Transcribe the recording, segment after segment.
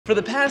For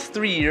the past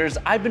 3 years,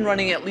 I've been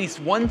running at least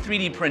one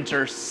 3D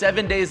printer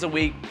 7 days a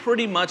week,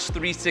 pretty much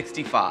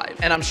 365.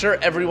 And I'm sure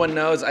everyone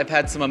knows I've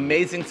had some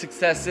amazing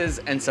successes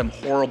and some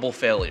horrible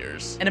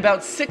failures. And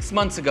about 6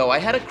 months ago, I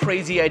had a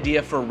crazy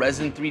idea for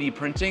resin 3D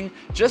printing,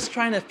 just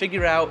trying to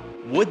figure out,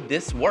 would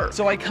this work?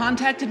 So I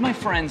contacted my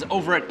friends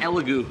over at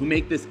Elegoo who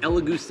make this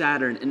Elegoo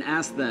Saturn and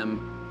asked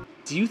them,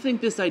 do you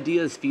think this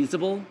idea is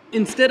feasible?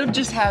 Instead of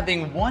just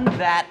having one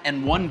vat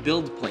and one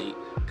build plate,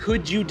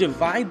 could you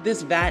divide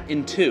this vat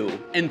in two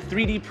and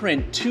 3D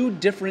print two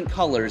different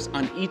colors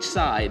on each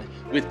side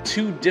with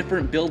two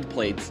different build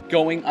plates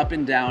going up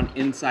and down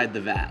inside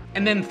the vat?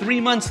 And then 3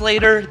 months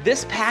later,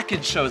 this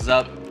package shows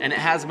up and it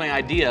has my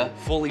idea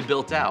fully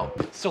built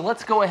out. So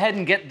let's go ahead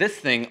and get this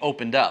thing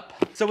opened up.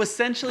 So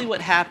essentially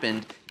what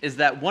happened is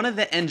that one of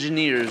the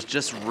engineers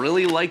just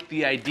really liked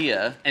the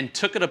idea and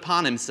took it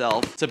upon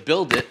himself to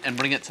build it and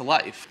bring it to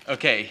life.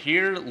 Okay,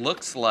 here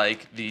looks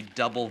like the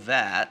double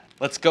vat.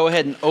 Let's go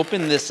ahead and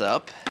open this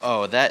up.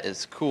 Oh, that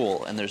is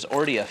cool, and there's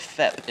already a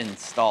FEP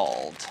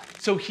installed.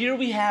 So here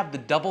we have the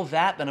double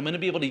vat that I'm gonna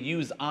be able to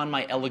use on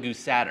my Elegoo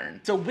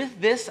Saturn. So with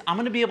this, I'm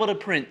gonna be able to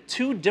print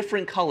two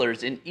different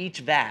colors in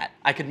each vat.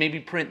 I could maybe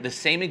print the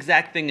same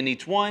exact thing in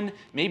each one,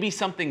 maybe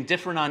something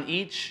different on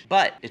each,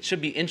 but it should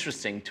be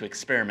interesting to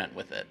experiment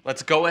with it.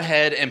 Let's go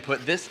ahead and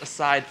put this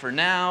aside for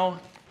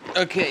now.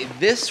 Okay,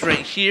 this right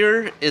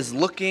here is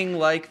looking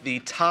like the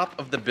top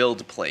of the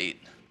build plate.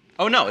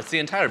 Oh no, it's the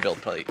entire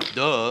build plate,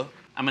 duh.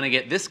 I'm gonna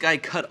get this guy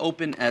cut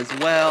open as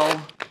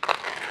well.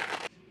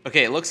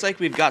 Okay, it looks like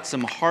we've got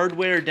some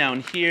hardware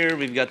down here.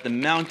 We've got the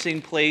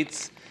mounting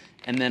plates,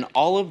 and then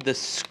all of the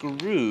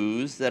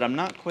screws that I'm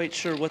not quite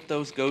sure what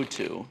those go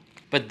to.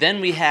 But then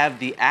we have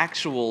the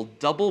actual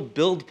double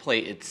build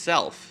plate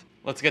itself.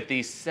 Let's get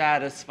the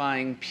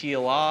satisfying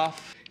peel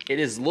off. It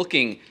is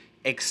looking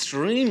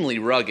extremely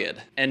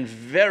rugged and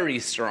very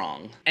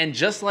strong. And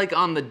just like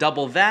on the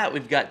double vat,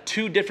 we've got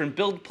two different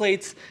build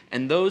plates,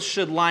 and those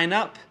should line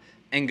up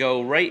and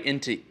go right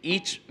into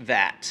each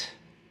vat.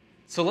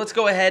 So let's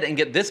go ahead and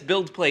get this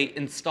build plate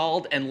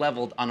installed and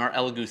leveled on our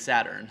Elegoo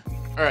Saturn.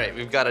 All right,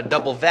 we've got a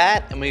double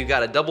vat and we've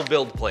got a double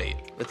build plate.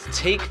 Let's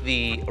take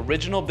the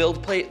original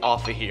build plate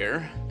off of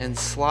here and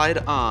slide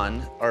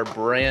on our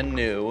brand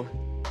new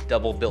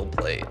double build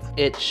plate.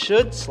 It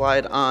should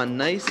slide on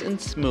nice and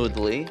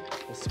smoothly.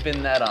 We'll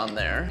spin that on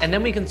there. And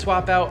then we can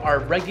swap out our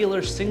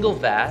regular single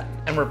vat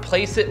and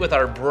replace it with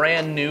our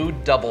brand new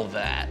double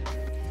vat.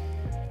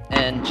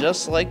 And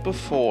just like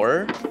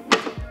before,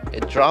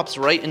 it drops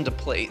right into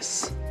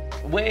place.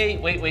 Wait.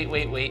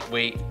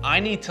 I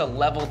need to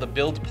level the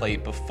build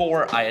plate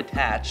before I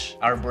attach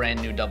our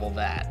brand new double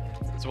vat.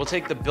 So we'll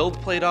take the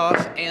build plate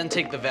off and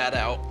take the vat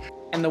out.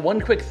 And the one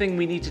quick thing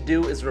we need to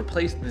do is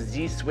replace the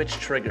Z-switch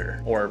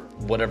trigger, or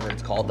whatever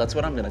it's called, that's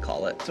what I'm gonna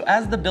call it. So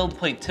as the build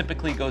plate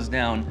typically goes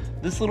down,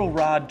 this little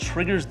rod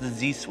triggers the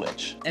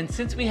Z-switch. And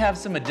since we have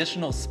some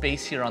additional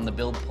space here on the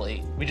build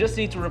plate, we just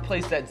need to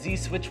replace that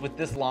Z-switch with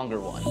this longer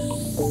one.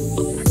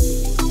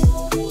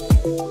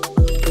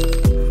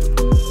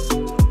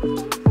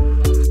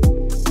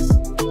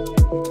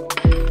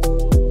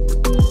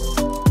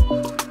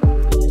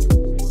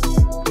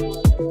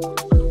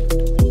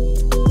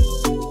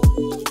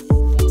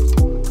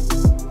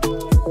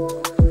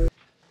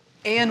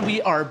 And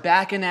we are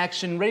back in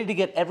action, ready to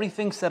get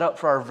everything set up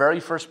for our very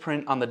first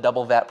print on the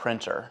double vat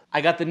printer. I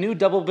got the new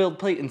double build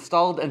plate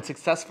installed and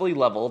successfully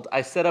leveled.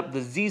 I set up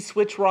the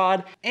Z-switch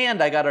rod,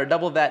 and I got our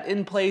double vat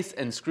in place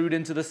and screwed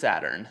into the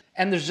Saturn.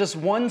 And there's just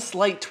one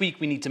slight tweak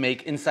we need to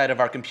make inside of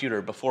our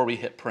computer before we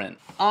hit print.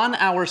 On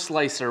our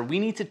slicer, we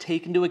need to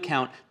take into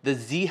account the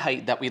Z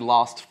height that we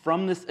lost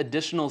from this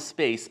additional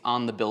space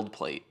on the build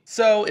plate.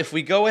 So if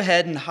we go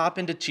ahead and hop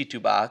into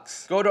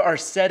Chitubox, go to our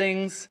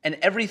settings, and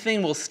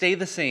everything will stay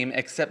the same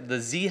except the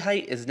Z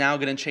height is now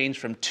gonna change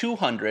from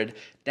 200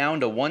 down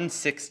to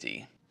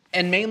 160.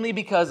 And mainly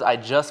because I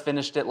just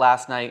finished it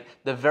last night,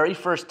 the very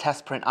first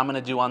test print I'm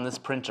gonna do on this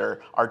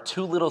printer are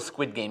two little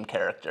Squid Game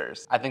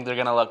characters. I think they're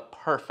gonna look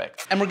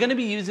perfect. And we're gonna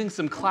be using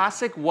some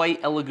classic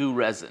white Elegoo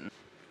resin.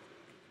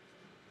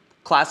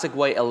 Classic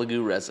white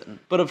Elegoo resin.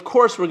 But of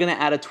course we're gonna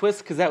add a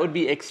twist because that would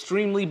be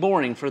extremely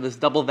boring for this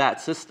double vat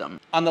system.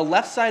 On the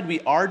left side, we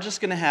are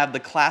just gonna have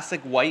the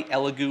classic white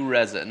Elegoo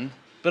resin.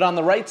 But on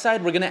the right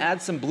side, we're gonna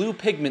add some blue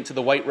pigment to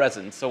the white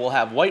resin. So we'll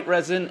have white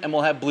resin and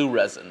we'll have blue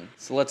resin.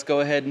 So let's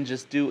go ahead and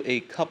just do a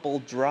couple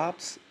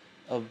drops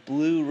of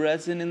blue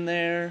resin in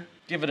there.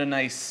 Give it a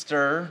nice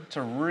stir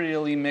to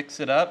really mix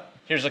it up.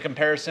 Here's a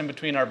comparison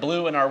between our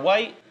blue and our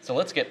white. So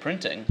let's get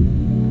printing.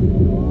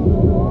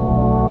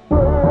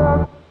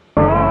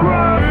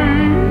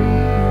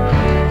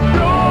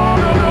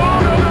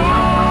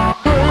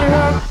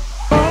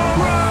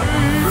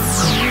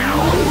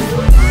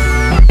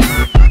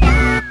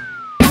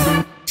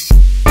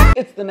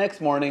 It's the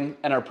next morning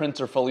and our prints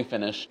are fully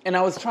finished. And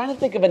I was trying to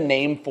think of a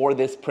name for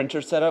this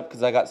printer setup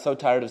because I got so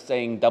tired of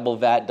saying double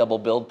vat, double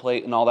build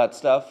plate and all that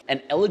stuff.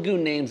 And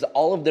Elegoo names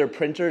all of their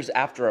printers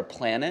after a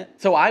planet.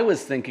 So I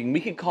was thinking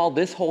we could call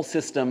this whole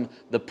system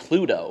the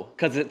Pluto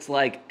because it's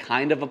like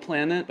kind of a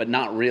planet, but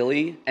not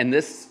really. And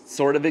this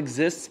sort of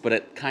exists, but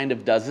it kind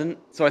of doesn't.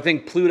 So I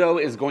think Pluto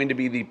is going to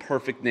be the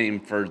perfect name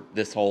for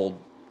this whole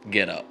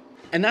getup.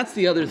 And that's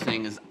the other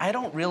thing is I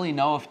don't really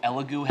know if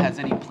Elegoo has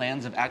any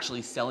plans of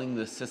actually selling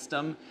this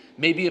system.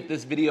 Maybe if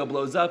this video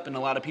blows up and a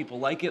lot of people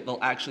like it, they'll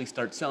actually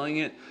start selling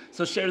it.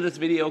 So share this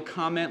video,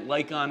 comment,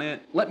 like on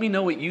it. Let me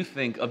know what you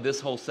think of this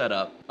whole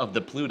setup of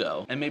the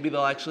Pluto, and maybe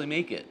they'll actually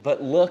make it.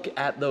 But look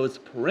at those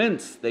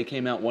prints. They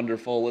came out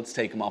wonderful. Let's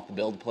take them off the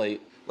build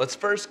plate. Let's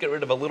first get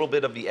rid of a little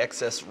bit of the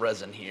excess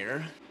resin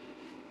here.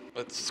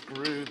 Let's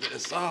screw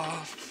this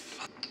off.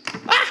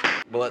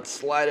 Well, let's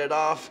slide it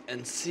off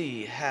and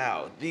see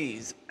how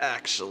these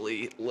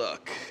actually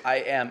look. I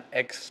am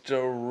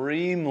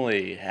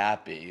extremely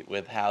happy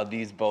with how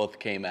these both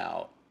came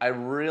out. I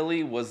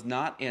really was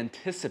not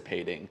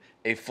anticipating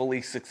a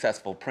fully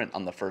successful print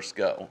on the first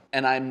go.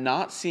 And I'm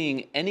not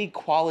seeing any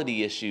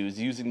quality issues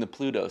using the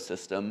Pluto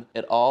system.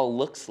 It all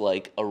looks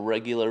like a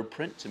regular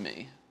print to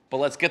me. But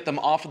let's get them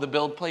off of the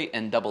build plate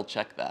and double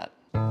check that.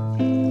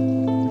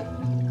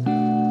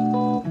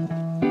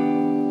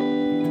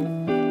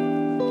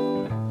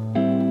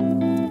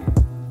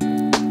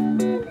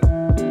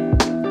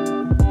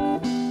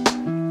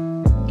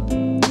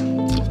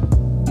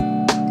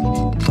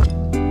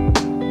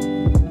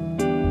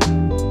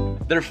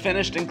 They're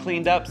finished and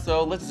cleaned up,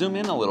 so let's zoom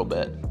in a little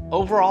bit.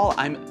 Overall,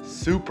 I'm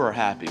super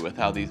happy with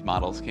how these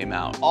models came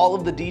out. All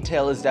of the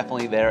detail is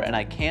definitely there, and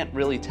I can't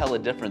really tell a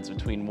difference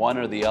between one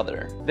or the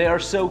other. They are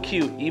so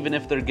cute, even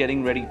if they're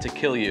getting ready to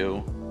kill you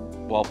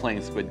while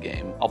playing Squid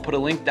Game. I'll put a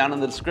link down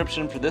in the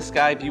description for this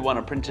guy if you want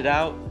to print it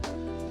out.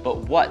 But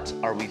what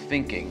are we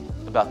thinking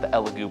about the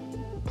Elegoo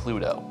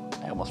Pluto?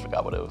 I almost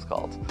forgot what it was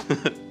called.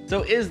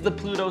 So is the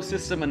Pluto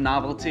system a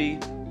novelty?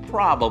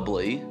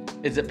 Probably.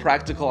 Is it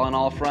practical on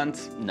all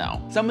fronts?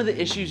 No. Some of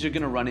the issues you're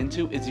gonna run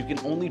into is you can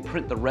only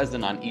print the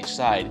resin on each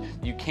side.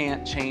 You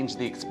can't change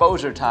the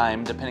exposure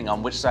time depending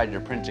on which side you're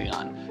printing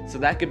on. So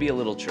that could be a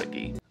little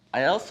tricky.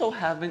 I also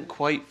haven't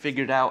quite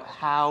figured out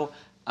how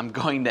I'm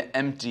going to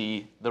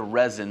empty the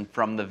resin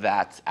from the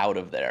vats out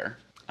of there.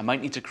 I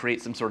might need to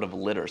create some sort of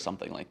lid or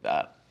something like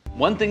that.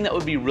 One thing that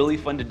would be really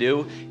fun to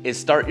do is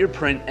start your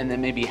print and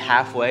then maybe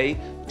halfway,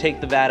 take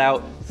the vat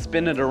out,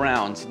 spin it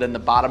around. So then the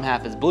bottom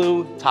half is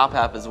blue, top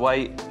half is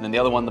white, and then the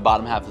other one, the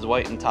bottom half is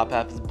white and top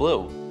half is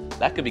blue.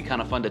 That could be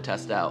kind of fun to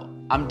test out.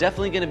 I'm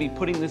definitely gonna be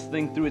putting this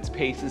thing through its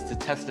paces to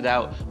test it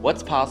out,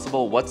 what's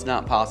possible, what's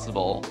not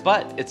possible.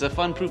 But it's a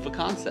fun proof of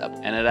concept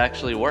and it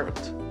actually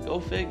worked. Go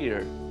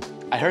figure.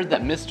 I heard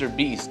that Mr.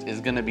 Beast is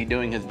gonna be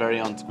doing his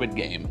very own Squid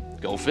Game.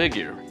 Go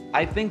figure.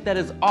 I think that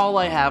is all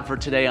I have for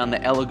today on the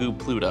Elegoo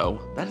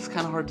Pluto. That is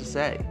kind of hard to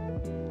say.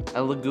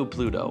 Elegoo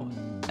Pluto.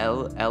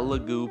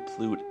 Elegoo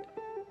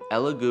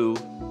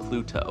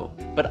Pluto.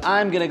 But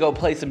I'm gonna go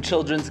play some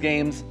children's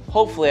games.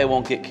 Hopefully I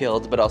won't get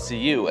killed, but I'll see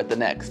you at the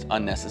next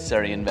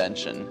unnecessary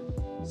invention.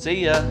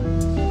 See ya.